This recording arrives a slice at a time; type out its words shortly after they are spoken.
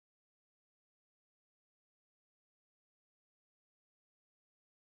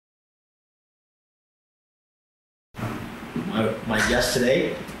My guest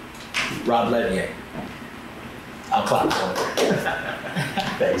today, Rob Leveille. I'll clap for him.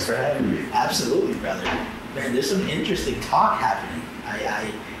 Thanks for having me. Absolutely, brother. Man, there's some interesting talk happening.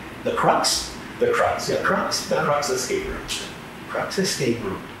 The Crux? The Crux, yeah. The Crux? The Crux escape room. Crux escape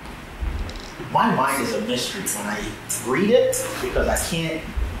room. My mind is a mystery when I read it because I can't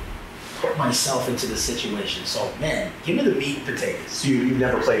put myself into the situation. So, man, give me the meat and potatoes. So you've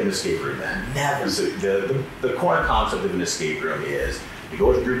never played an escape room then? Never. So the core concept of an escape room is you go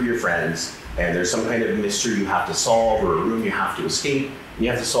with a group of your friends and there's some kind of mystery you have to solve or a room you have to escape. And you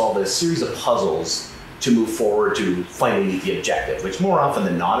have to solve a series of puzzles to move forward to finally meet the objective, which more often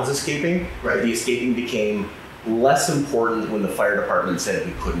than not is escaping. Right. The escaping became less important when the fire department said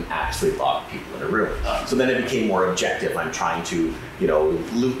we couldn't actually lock people in a room. So then it became more objective. I'm trying to,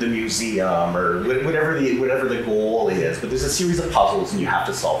 loot the museum or whatever the goal is. But there's a series of puzzles and you have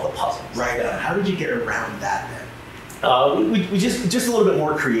to solve the puzzles. Right. How did you get around that then? We just a little bit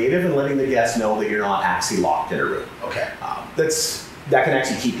more creative and letting the guests know that you're not actually locked in a room. Okay. That can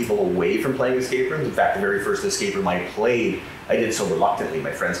actually keep people away from playing escape rooms. In fact, the very first escape room I played, I did so reluctantly.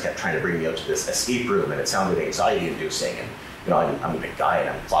 My friends kept trying to bring me out to this escape room, and it sounded anxiety-inducing. And I'm a big guy, and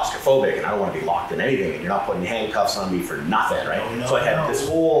I'm claustrophobic, and I don't want to be locked in anything. And you're not putting handcuffs on me for nothing, right? No, so I had this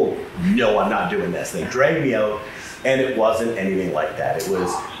whole, no, I'm not doing this. They dragged me out, and it wasn't anything like that. It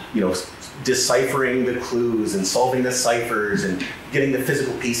was, deciphering the clues and solving the ciphers and getting the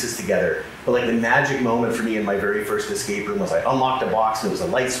physical pieces together. But like the magic moment for me in my very first escape room was I unlocked a box and there was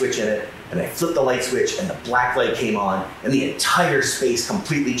a light switch in it, and I flipped the light switch and the black light came on and the entire space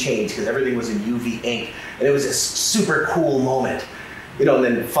completely changed because everything was in UV ink, and it was a super cool moment. And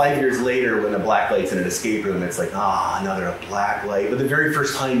then 5 years later when the black light's in an escape room, it's like, another black light. But the very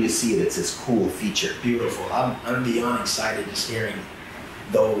first time you see it, it's this cool feature. Beautiful. I'm beyond excited just hearing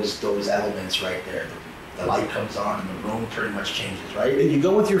those elements right there. The light comes on and the room pretty much changes, right? And you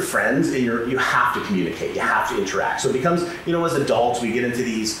go with your friends and you have to communicate, you have to interact. So it becomes, as adults, we get into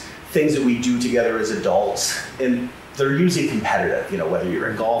these things that we do together as adults, and they're usually competitive. Whether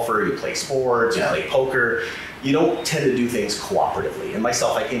you're a golfer, you play sports, you play poker, you don't tend to do things cooperatively. And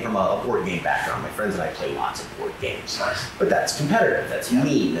myself, I came from a board game background. My friends and I play lots of board games. Nice. But that's competitive, that's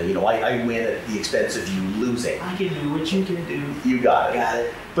mean. And I win at the expense of you losing. I can do what you can do. You got it. Got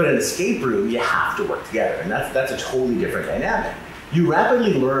it. But in an escape room, you have to work together, and that's a totally different dynamic. You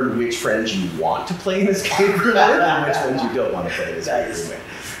rapidly learn which friends you want to play an escape room with and which ones you don't want to play an escape room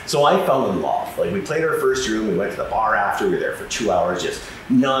with. So I fell in love. Like, we played our first room, we went to the bar after, we were there for 2 hours, just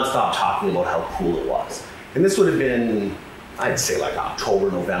nonstop talking about how cool it was. And this would have been, I'd say like October,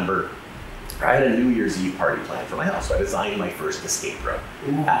 November. I had a New Year's Eve party planned for my house, so I designed my first escape room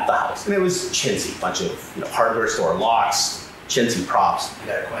at the house. And it was chintzy, bunch of hardware store locks, chintzy props. I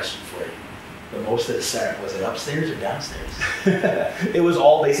got a question for you. The most of the set, was it upstairs or downstairs? It was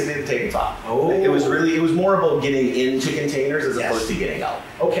all basically the tabletop. Oh. It was more about getting into containers as opposed to getting out.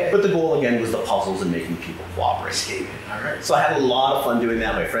 Okay. But the goal again was the puzzles and making people cooperate. Escaping, all right. So I had a lot of fun doing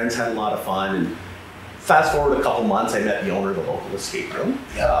that. My friends had a lot of fun. And fast forward a couple months, I met the owner of the local escape room.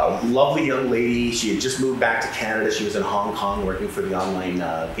 Lovely young lady. She had just moved back to Canada. She was in Hong Kong working for the online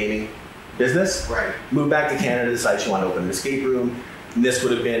gaming business. Right. Moved back to Canada, decided she wanted to open an escape room. And this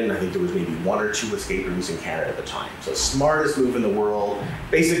would have been, I think there was maybe 1 or 2 escape rooms in Canada at the time. So smartest move in the world,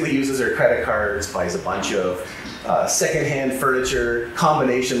 basically uses her credit cards, buys a bunch of secondhand furniture,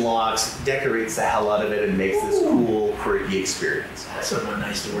 combination locks, decorates the hell out of it, and makes this cool, quirky experience. That's someone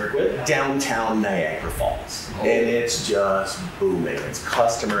nice to work with. Downtown Niagara Falls. And it's just booming. It's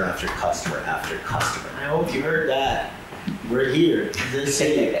customer after customer after customer. I hope you heard that. We're here, this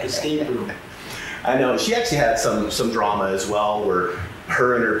escape room. I know, she actually had some drama as well, where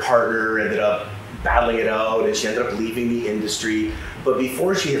her and her partner ended up battling it out, and she ended up leaving the industry. But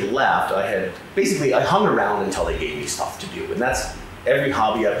before she had left, I hung around until they gave me stuff to do. And that's every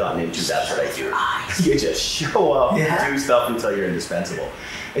hobby I've gotten into, that's what I do. You just show up and do stuff until you're indispensable.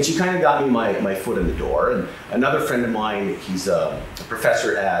 And she kind of got me my foot in the door. And another friend of mine, he's a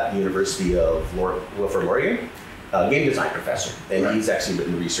professor at the University of Wilfrid Laurier. Game design professor, and he's actually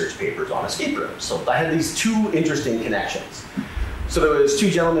written research papers on escape rooms. So I had these 2 interesting connections. So there was 2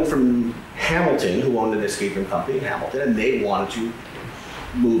 gentlemen from Hamilton who owned an escape room company in Hamilton, and they wanted to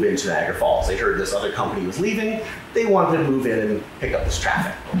move into Niagara Falls. They heard this other company was leaving. They wanted to move in and pick up this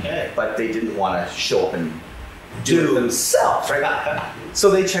traffic. Okay. But they didn't want to show up and do it themselves, right?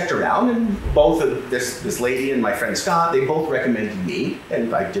 So they checked around, and both of this lady and my friend Scott, they both recommended me,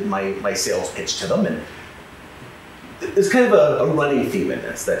 and I did my sales pitch to them. And there's kind of a running theme in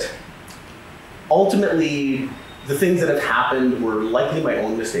this, that ultimately the things that have happened were likely my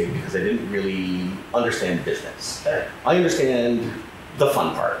own mistake because I didn't really understand business. I understand the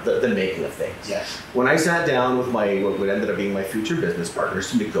fun part, the making of things. Yes. When I sat down with what ended up being my future business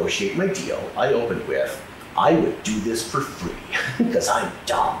partners to negotiate my deal, I opened with, I would do this for free because I'm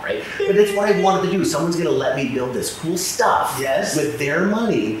dumb, right? But it's what I wanted to do. Someone's going to let me build this cool stuff with their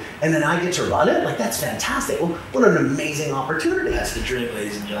money, and then I get to run it? Like, that's fantastic. Well, what an amazing opportunity. That's the dream,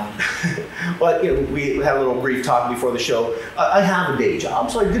 ladies and gentlemen. But we had a little brief talk before the show. I have a day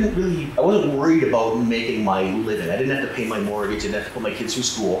job, so I wasn't worried about making my living. I didn't have to pay my mortgage. I didn't have to put my kids through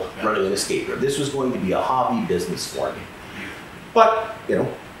school running an escape room. This was going to be a hobby business for me. But,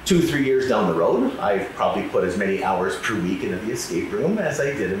 2-3 years down the road, I've probably put as many hours per week into the escape room as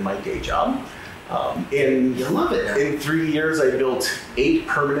I did in my day job. You love it now. In 3 years, I built 8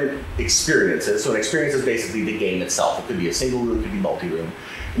 permanent experiences. So an experience is basically the game itself. It could be a single room, it could be multi-room.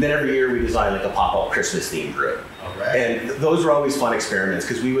 And then every year we design like a pop-up Christmas themed room. Right. And those were always fun experiments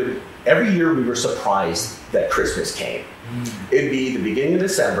because every year we were surprised that Christmas came. It'd be the beginning of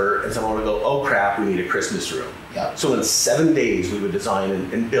December and someone would go, oh crap, we need a Christmas room. Yep. So in 7 days we would design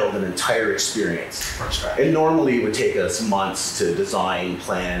and build an entire experience. From scratch. And normally it would take us months to design,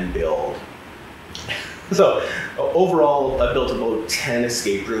 plan, build. So overall, I built about 10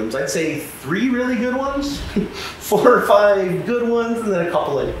 escape rooms. I'd say 3 really good ones, 4 or 5 good ones, and then a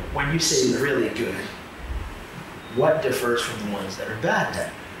couple of... When you say really good, what differs from the ones that are bad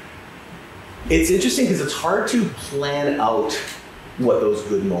then? It's interesting because it's hard to plan out what those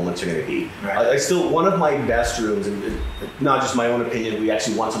good moments are going to be. Right. One of my best rooms, and not just my own opinion, we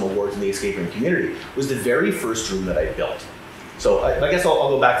actually won some awards in the escape room community, was the very first room that I built. So I guess I'll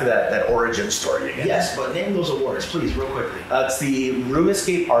go back to that origin story again. Yes, but name those awards, please, real quickly. It's the Room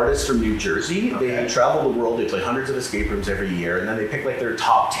Escape Artists from New Jersey. Okay. They travel the world, they play hundreds of escape rooms every year, and then they pick like their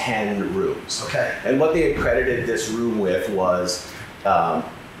top 10 rooms. Okay. And what they accredited this room with was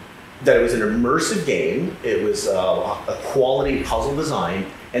that it was an immersive game, it was a quality puzzle design,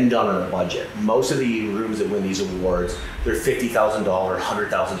 and done on a budget. Most of the rooms that win these awards, they're $50,000,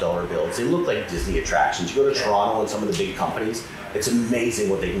 $100,000 builds. They look like Disney attractions. You go to Toronto and some of the big companies, it's amazing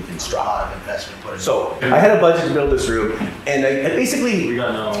what they can construct. A lot of investment put in. So I had a budget to build this room, and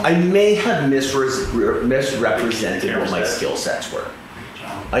I may have misrepresented what my skill sets were.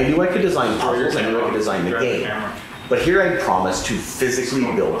 I knew I could design puzzles, I knew I could design the game. But here I promised to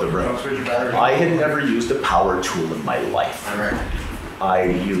physically build the room. I had never used a power tool in my life. I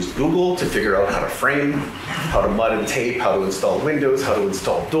used Google to figure out how to frame, how to mud and tape, how to install windows, how to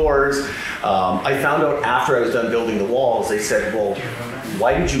install doors. I found out after I was done building the walls, they said, well,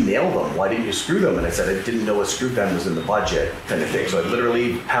 why did you nail them? Why didn't you screw them? And I said, I didn't know a screw gun was in the budget, kind of thing. So I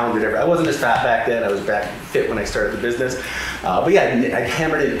literally pounded I wasn't as fat back then. I was back fit when I started the business. But yeah, I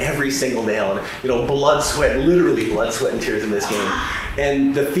hammered in every single nail. And, blood, sweat, literally blood, sweat, and tears in this game.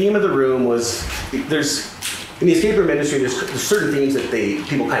 And the theme of the room was, in the escape room industry, there's certain themes that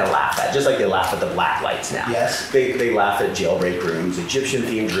people kind of laugh at, just like they laugh at the black lights now. Yes. They laugh at jailbreak rooms,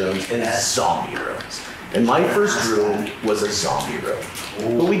 Egyptian-themed rooms, and zombie rooms. And my first room was a zombie room.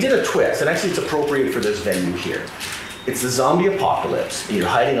 But we did a twist, and actually it's appropriate for this venue here. It's the zombie apocalypse, and you're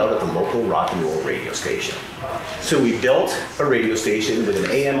hiding out at the local rock and roll radio station. So we built a radio station with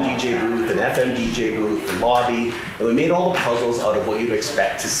an AM DJ booth, an FM DJ booth, a lobby, and we made all the puzzles out of what you'd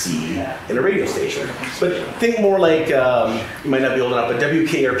expect to see in a radio station. But think more like, you might not be old enough, but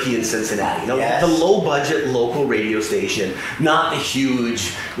WKRP in Cincinnati. The low-budget local radio station, not a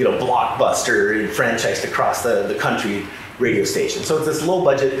huge, blockbuster franchised across the country radio station. So it's this low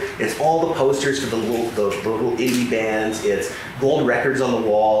budget, it's all the posters for the little indie bands, it's gold records on the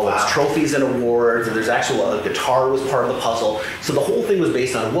wall, it's trophies and awards, and there's actually a guitar was part of the puzzle. So the whole thing was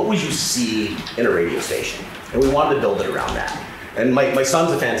based on what would you see in a radio station. And we wanted to build it around that. And my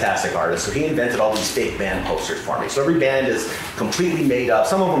son's a fantastic artist, so he invented all these fake band posters for me. So every band is completely made up.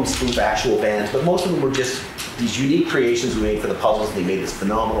 Some of them spoof actual bands, but most of them were just these unique creations we made for the puzzles, and they made this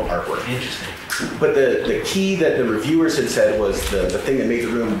phenomenal artwork. Interesting. But the key that the reviewers had said was the thing that made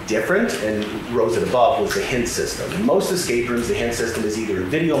the room different and rose it above was the hint system. In most escape rooms, the hint system is either a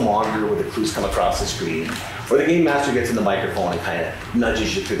video monitor where the clues come across the screen, or the game master gets in the microphone and kind of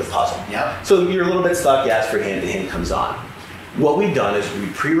nudges you through the puzzle. Yep. So you're a little bit stuck, you ask for a hint, the hint comes on. What we've done is we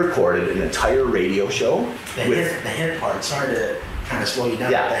pre-recorded an entire radio show. The hint part, sorry to kind of slow you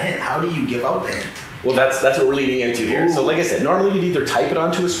down. Yeah. The hint, how do you give out the hint? Well, that's what we're leading into here. Ooh. So like I said, normally you'd either type it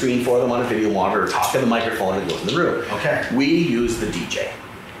onto a screen for them on a video monitor or talk in the microphone and go in the room. Okay. We use the DJ.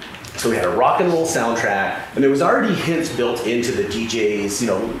 So we had a rock and roll soundtrack, and there was already hints built into the DJ's, you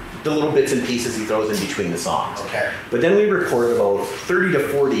know, the little bits and pieces he throws in between the songs. Okay. But then we recorded about 30 to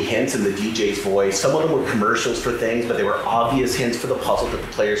 40 hints in the DJ's voice. Some of them were commercials for things, but they were obvious hints for the puzzle that the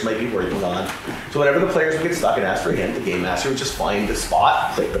players might be working on. So whenever the players would get stuck and ask for a hint, the game master would just find the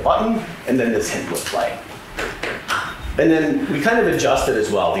spot, click the button, and then this hint would play. And then we kind of adjusted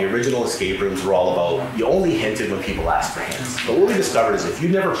as well. The original escape rooms were all about, you only hinted when people asked for hints. But what we discovered is if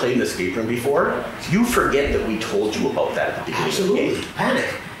you've never played an escape room before, you forget that we told you about that at the beginning of the game.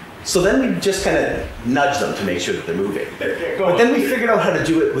 Panic. So then we just kind of nudge them to make sure that they're moving. But then we figured out how to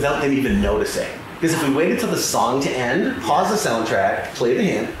do it without them even noticing. Because if we waited till the song to end, pause the soundtrack, play the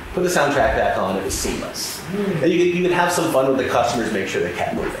hint, put the soundtrack back on, it was seamless. And you could have some fun with the customers, make sure they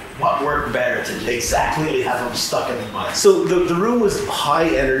kept moving. What worked better to just completely have them stuck in the mud? So the room was high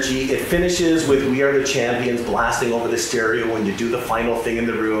energy. It finishes with "We Are the Champions" blasting over the stereo when you do the final thing in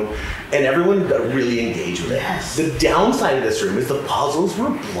the room, and everyone got really engaged with it. Yes. The downside of this room is the puzzles were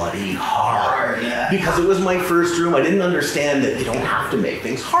bloody hard. Yeah. Because it was my first room, I didn't understand that you don't have to make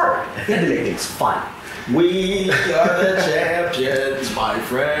things hard. You had to make things fun. We are the champions, my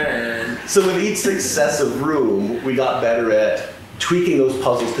friend. So with each successive room, we got better at tweaking those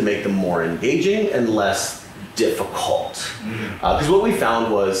puzzles to make them more engaging and less difficult. Because what we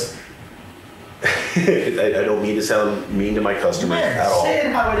found was, I don't mean to sound mean to my customers at all. Say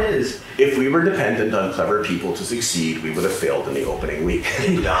it how it is. If we were dependent on clever people to succeed, we would have failed in the opening week.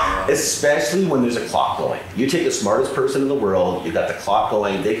 Especially when there's a clock going. You take the smartest person in the world, you got the clock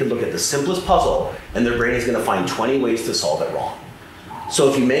going, they can look at the simplest puzzle, and their brain is going to find 20 ways to solve it wrong. So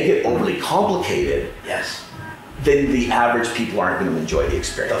if you make it overly complicated, Yes. then the average people aren't going to enjoy the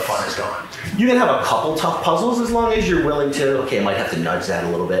experience. The fun is gone. You can have a couple tough puzzles as long as you're willing to, okay, I might have to nudge that a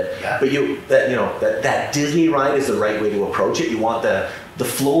little bit. Yeah. But that Disney ride is the right way to approach it. You want the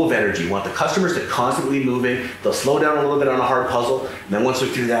flow of energy. You want the customers to constantly be moving. They'll slow down a little bit on a hard puzzle, and then once they're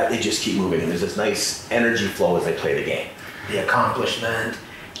through that, they just keep moving. And there's this nice energy flow as they play the game. The accomplishment.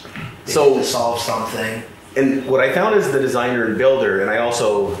 So to solve something. And what I found is the designer and builder, and I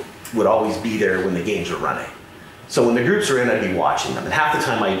also would always be there when the games were running. So when the groups were in, I'd be watching them, and half the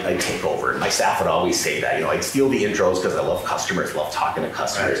time I'd take over. And my staff would always say that, you know, I'd steal the intros because I love customers, love talking to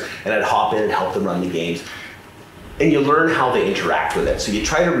customers, Right. and I'd hop in and help them run the games. And you learn how they interact with it, so you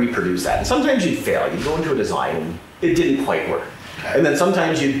try to reproduce that. And sometimes you'd fail. You'd go into a design and it didn't quite work. Okay. And then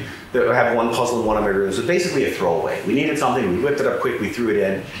sometimes you'd have one puzzle in one of my rooms. It was basically a throwaway. We needed something, we whipped it up quick, we threw it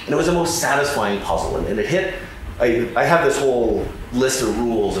in, and it was the most satisfying puzzle. And it hit. I have this whole list of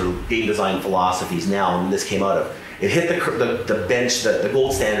rules or game design philosophies now, and this came out of. It hit the bench, the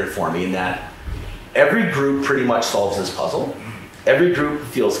gold standard for me in that every group pretty much solves this puzzle. Every group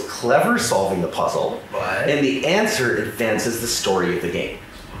feels clever solving the puzzle, What? and the answer advances the story of the game.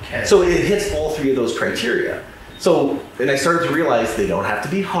 Okay. So it hits all three of those criteria. So, and I started to realize they don't have to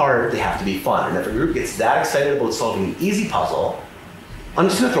be hard, they have to be fun. And if a group gets that excited about solving an easy puzzle, I'm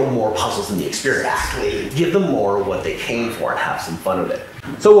just gonna throw more puzzles in the experience. Exactly. Give them more of what they came for and have some fun with it.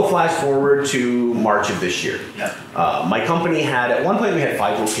 So we'll flash forward to March of this year. Yep. My company had, at one point we had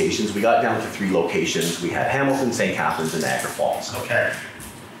 5 locations. We got down to 3 locations. We had Hamilton, St. Catharines, and Niagara Falls. Okay.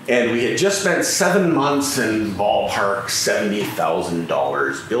 And we had just spent 7 months in ballpark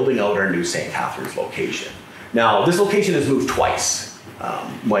 $70,000 building out our new St. Catharines location. Now, this location has moved twice.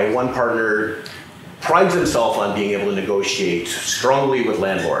 My one partner prides himself on being able to negotiate strongly with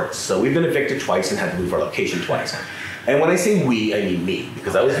landlords. So we've been evicted twice and had to move our location twice. And when I say we, I mean me,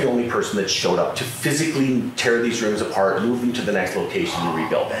 because I was the only person that showed up to physically tear these rooms apart, move them to the next location, and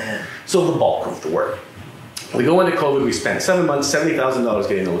rebuild them. Man. So the bulk of the work. We go into COVID, we spent 7 months, $70,000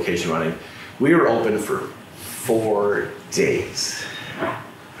 getting the location running. We were open for 4 days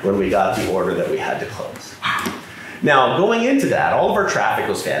when we got the order that we had to close. Now, going into that, all of our traffic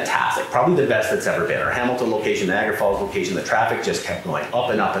was fantastic, probably the best that's ever been. Our Hamilton location, Niagara Falls location, the traffic just kept going up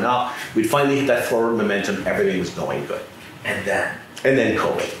and up and up. We'd finally hit that forward momentum, everything was going good. And then. And then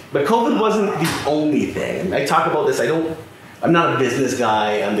COVID. But COVID wasn't the only thing. And I talk about this, I'm not a business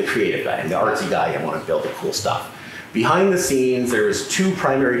guy, I'm the creative guy. I'm the artsy guy, I want to build the cool stuff. Behind the scenes, there was 2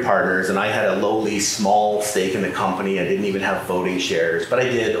 primary partners, and I had a lowly, small stake in the company. I didn't even have voting shares, but I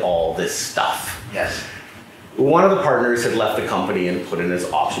did all this stuff. Yes. One of the partners had left the company and put in his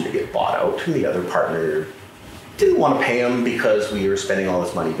option to get bought out, and the other partner didn't want to pay him because we were spending all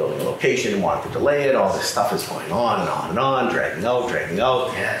this money building a location and wanted to delay it. All this stuff is going on and on and on, dragging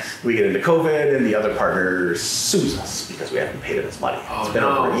out. Yes. We get into COVID, and the other partner sues us because we haven't paid him his money. Oh, it's been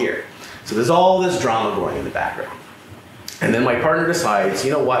no. over a year. So there's all this drama going in the background. And then my partner decides,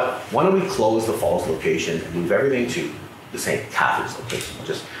 you know what, why don't we close the Falls location and move everything to the St. Catharines location.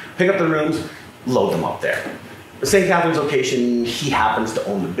 pick up the rooms, load them up there. The St. Catharines location, he happens to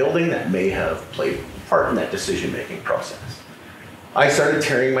own the building that may have played a part in that decision-making process. I started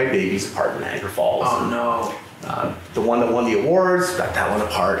tearing my babies apart in Niagara Falls. Oh no. The one that won the awards, got that one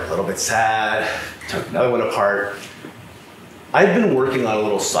apart, a little bit sad, took another one apart. I've been working on a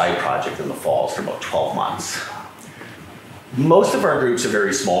little side project in the Falls for about 12 months. Most of our groups are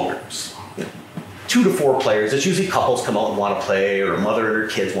very small groups. 2 to 4 players. It's usually couples come out and want to play, or a mother and her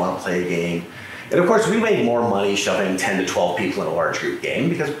kids want to play a game. And of course, we make more money shoving 10 to 12 people in a large group game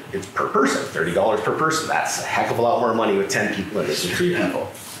because it's per person, $30 per person. That's a heck of a lot more money with 10 people than this with 3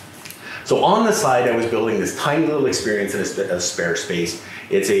 people. So on the side, I was building this tiny little experience in a spare space.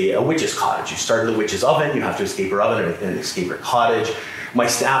 It's a witch's cottage. You start in the witch's oven, you have to escape her oven and escape her cottage. My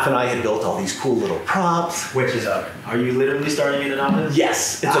staff and I had built all these cool little props. Witch's oven. Are you literally starting in an oven?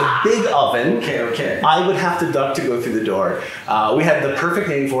 Yes, it's a big oven. Okay. I would have to duck to go through the door. We had the perfect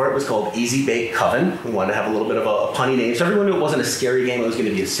name for it. It was called Easy Bake Coven. We wanted to have a little bit of a punny name. So everyone knew it wasn't a scary game. It was going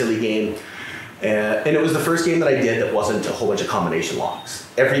to be a silly game. And it was the first game that I did that wasn't a whole bunch of combination locks.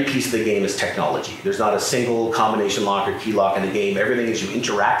 Every piece of the game is technology. There's not a single combination lock or key lock in the game. Everything is you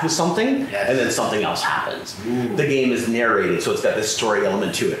interact with something, and then something else happens. Ooh. The game is narrated, so it's got this story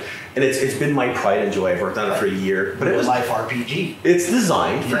element to it. And it's been my pride and joy. I've worked on it for a year. But it was life RPG. It's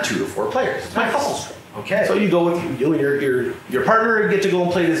designed for 2 to 4 players. It's my couples game. Okay. So you go with you and your partner, get to go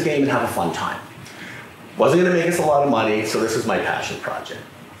and play this game and have a fun time. Wasn't going to make us a lot of money, so this is my passion project.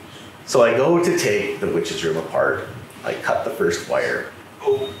 So I go to take the witch's room apart. I cut the first wire.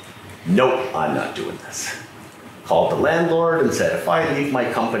 Oh, nope, I'm not doing this. Called the landlord and said, if I leave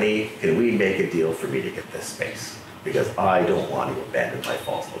my company, can we make a deal for me to get this space? Because I don't want to abandon my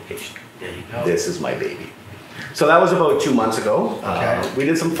Falls location. There you go. This is my baby. So that was about 2 months ago. Okay. We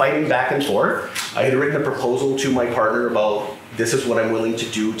did some fighting back and forth. I had written a proposal to my partner about this is what I'm willing to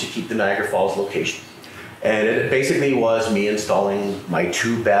do to keep the Niagara Falls location. And it basically was me installing my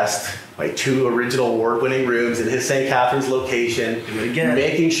 2 original award-winning rooms in his St. Catharines location, do it again.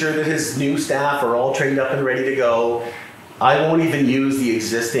 Making sure that his new staff are all trained up and ready to go. I won't even use the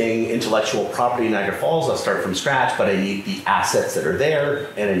existing intellectual property in Niagara Falls. I'll start from scratch, but I need the assets that are there,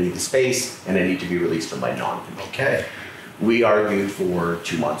 and I need the space, and I need to be released from my non-compete. Okay. We argued for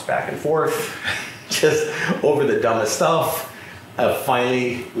 2 months back and forth, just over the dumbest stuff.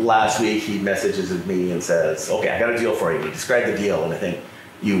 Finally, last week, he messages me and says, okay, I got a deal for you. We described the deal, and I think,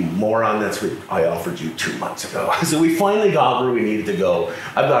 you moron, that's what I offered you 2 months ago. So we finally got where we needed to go.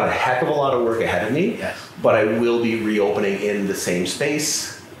 I've got a heck of a lot of work ahead of me, yes, but I will be reopening in the same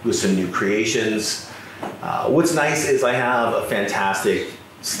space with some new creations. What's nice is I have a fantastic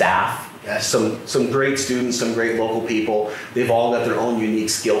staff, yes, some great students, some great local people. They've all got their own unique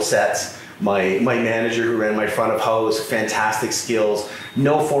skill sets. My manager who ran my front of house, fantastic skills,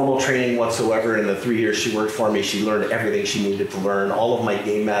 no formal training whatsoever. In the 3 years she worked for me, she learned everything she needed to learn. All of my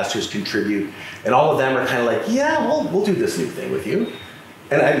game masters contribute, and all of them are kind of like, yeah, we'll do this new thing with you.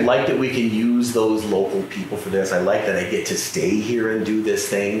 And I like that we can use those local people for this. I like that I get to stay here and do this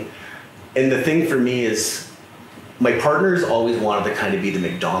thing. And the thing for me is, my partners always wanted to kind of be the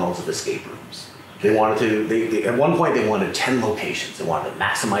McDonald's of escape rooms. They wanted to, at one point they wanted 10 locations. They wanted to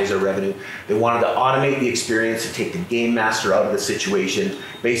maximize their revenue. They wanted to automate the experience, to take the game master out of the situation.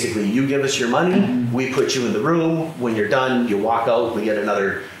 Basically, you give us your money, we put you in the room. When you're done, you walk out, we get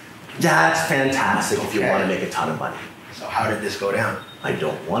another. That's fantastic if you want to make a ton of money. So how did this go down? I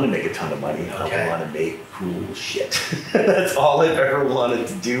don't want to make a ton of money. Okay. I want to make cool shit. That's all I've ever wanted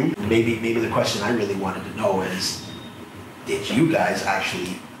to do. Maybe the question I really wanted to know is, did you guys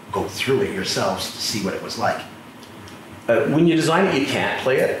actually go through it yourselves to see what it was like? When you design it, you can't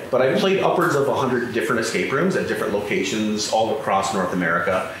play it, but I've played upwards of 100 different escape rooms at different locations all across North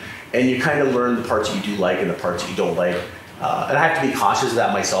America, and you kind of learn the parts you do like and the parts you don't like. And I have to be cautious of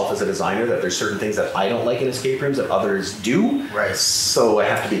that myself as a designer, that there's certain things that I don't like in escape rooms that others do. Right. So I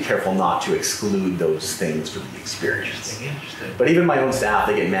have to be careful not to exclude those things from the experience. Interesting. But even my own staff,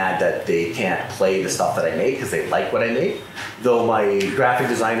 they get mad that they can't play the stuff that I make because they like what I make. Though my graphic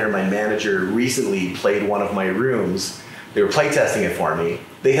designer, my manager, recently played one of my rooms. They were playtesting it for me.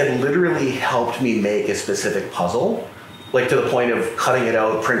 They had literally helped me make a specific puzzle, like to the point of cutting it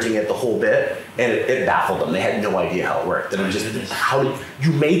out, printing it, the whole bit, and it baffled them. They had no idea how it worked. And I'm just, how did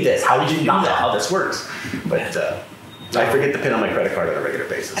you made this? How did you not know how this works? But I forget to pin on my credit card on a regular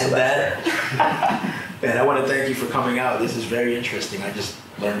basis. And Ben, I want to thank you for coming out. This is very interesting. I just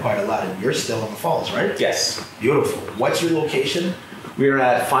learned quite a lot. And you're still in the Falls, right? Yes. Beautiful. What's your location? We are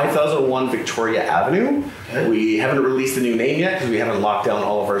at 5001 Victoria Avenue. Okay. We haven't released a new name yet because we haven't locked down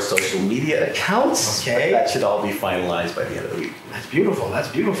all of our social media accounts. Okay. But that should all be finalized by the end of the week. That's beautiful. That's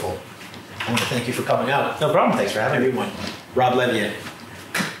beautiful. I want to thank you for coming out. No problem. Thanks for having me. Everyone, Rob Leveille.